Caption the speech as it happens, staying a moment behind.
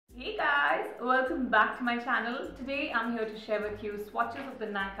welcome back to my channel. Today I'm here to share with you swatches of the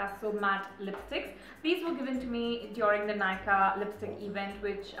NYKAA Matte Lipsticks. These were given to me during the NYKAA lipstick event,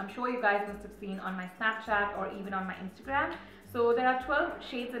 which I'm sure you guys must have seen on my Snapchat or even on my Instagram. So there are 12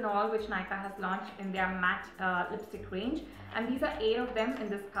 shades in all which NYKAA has launched in their matte lipstick range, and these are 8 of them in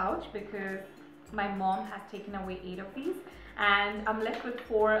this pouch because my mom has taken away 8 of these, and I'm left with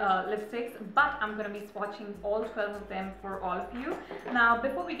 4 lipsticks, but I'm going to be swatching all 12 of them for all of you. Now,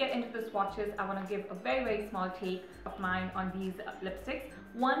 before we get into the swatches, I want to give a very small take of mine on these lipsticks.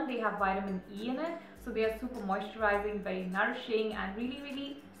 One, they have vitamin E in it, so they are super moisturizing, very nourishing, and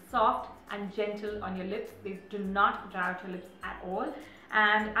really soft and gentle on your lips. They do not dry out your lips at all.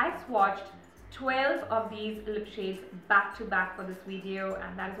 And I swatched 12 of these lip shades back to back for this video,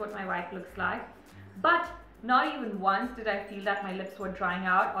 and that is what my wife looks like. But not even once did I feel that my lips were drying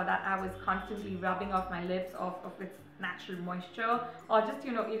out, or that I was constantly rubbing off my lips of its natural moisture, or just,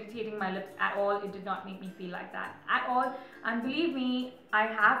 you know, irritating my lips at all. It did not make me feel like that at all. And believe me, I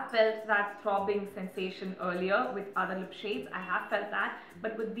have felt that throbbing sensation earlier with other lip shades. I have felt that,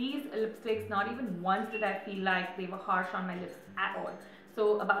 but with these lipsticks, not even once did I feel like they were harsh on my lips at all.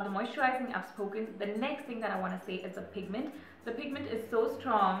 So about the moisturizing, I've spoken. The next thing that I want to say is the pigment. The pigment is so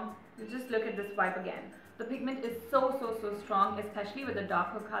strong. You just look at this wipe again. The pigment is so strong, especially with the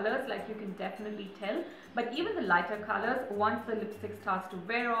darker colors, like you can definitely tell. But even the lighter colors, once the lipstick starts to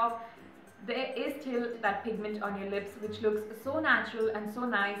wear off, there is still that pigment on your lips, which looks so natural and so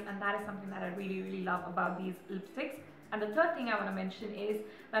nice, and that is something that I really love about these lipsticks. And the third thing I want to mention is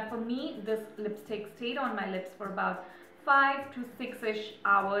that for me, this lipstick stayed on my lips for about 5 to 6-ish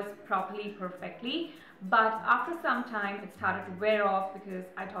hours properly, perfectly. But after some time it started to wear off because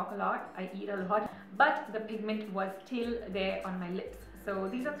I talk a lot, I eat a lot, but the pigment was still there on my lips. So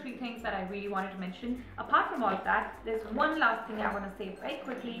these are 3 things that I really wanted to mention. Apart from all of that, there's one last thing I want to say very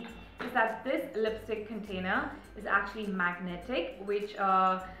quickly, is that this lipstick container is actually magnetic, which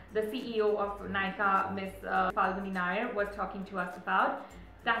the CEO of NYKAA, Miss Falguni Nair, was talking to us about.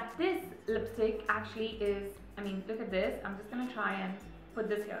 That this lipstick actually is, I mean, look at this. I'm just going to try and put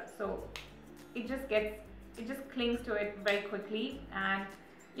this here. So it just clings to it very quickly, and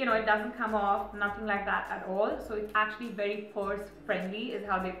you know, it doesn't come off, nothing like that at all. So it's actually very purse friendly is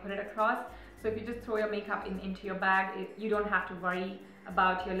how they put it across. So if you just throw your makeup into your bag, you don't have to worry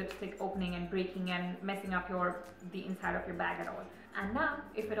about your lipstick opening and breaking and messing up the inside of your bag at all. And now,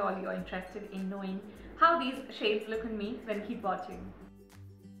 if at all you're interested in knowing how these shades look on me, then keep watching.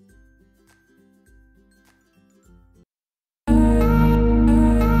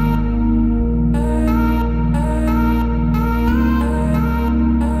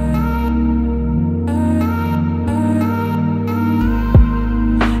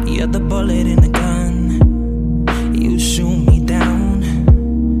 The bullet in the gun, you shoot me down.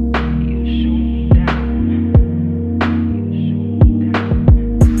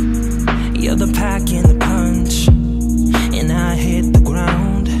 You're the pack and the punch, and I hit the ground.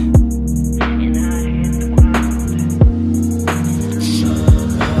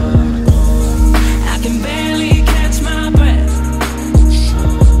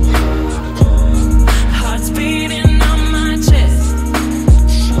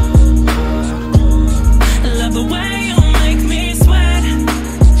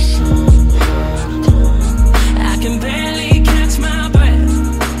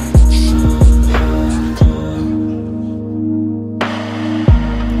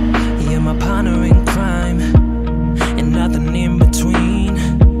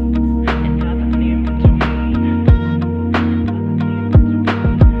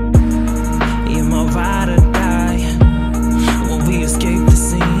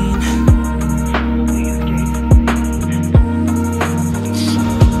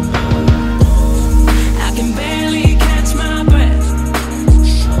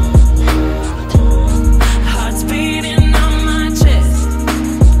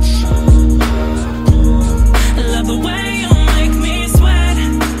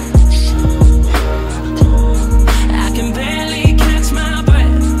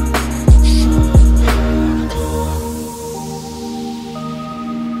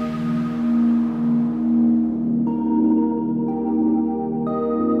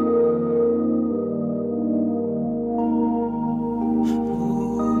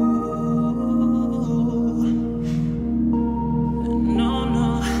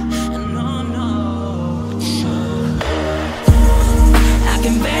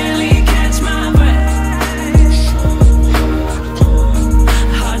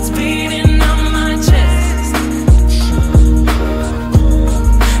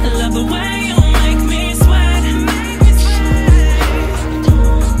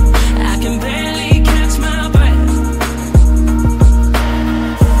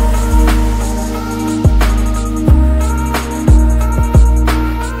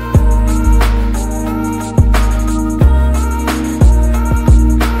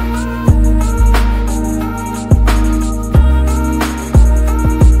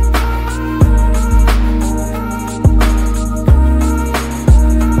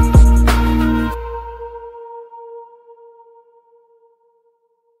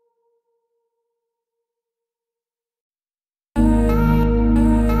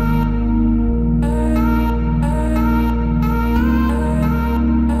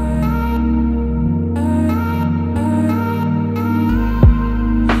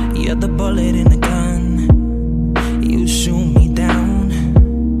 bullet in the gun, you shoot me down.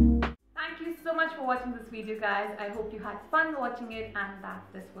 Thank you so much for watching this video, guys. I hope you had fun watching it and that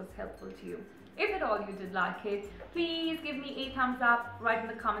this was helpful to you. If at all you did like it, please give me a thumbs up, write in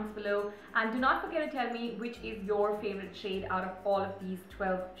the comments below, and do not forget to tell me which is your favorite shade out of all of these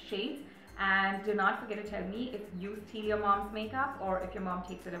 12 shades. And do not forget to tell me if you steal your mom's makeup or if your mom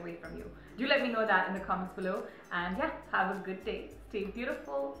takes it away from you. Do let me know that in the comments below. And yeah, have a good day. Stay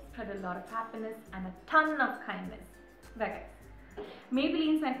beautiful, spread a lot of happiness and a ton of kindness. Bye guys.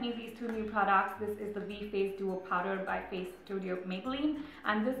 Maybelline sent me these two new products. This is the V-Face Duo Powder by Face Studio Maybelline,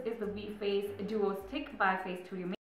 and this is the V-Face Duo Stick by Face Studio Maybelline.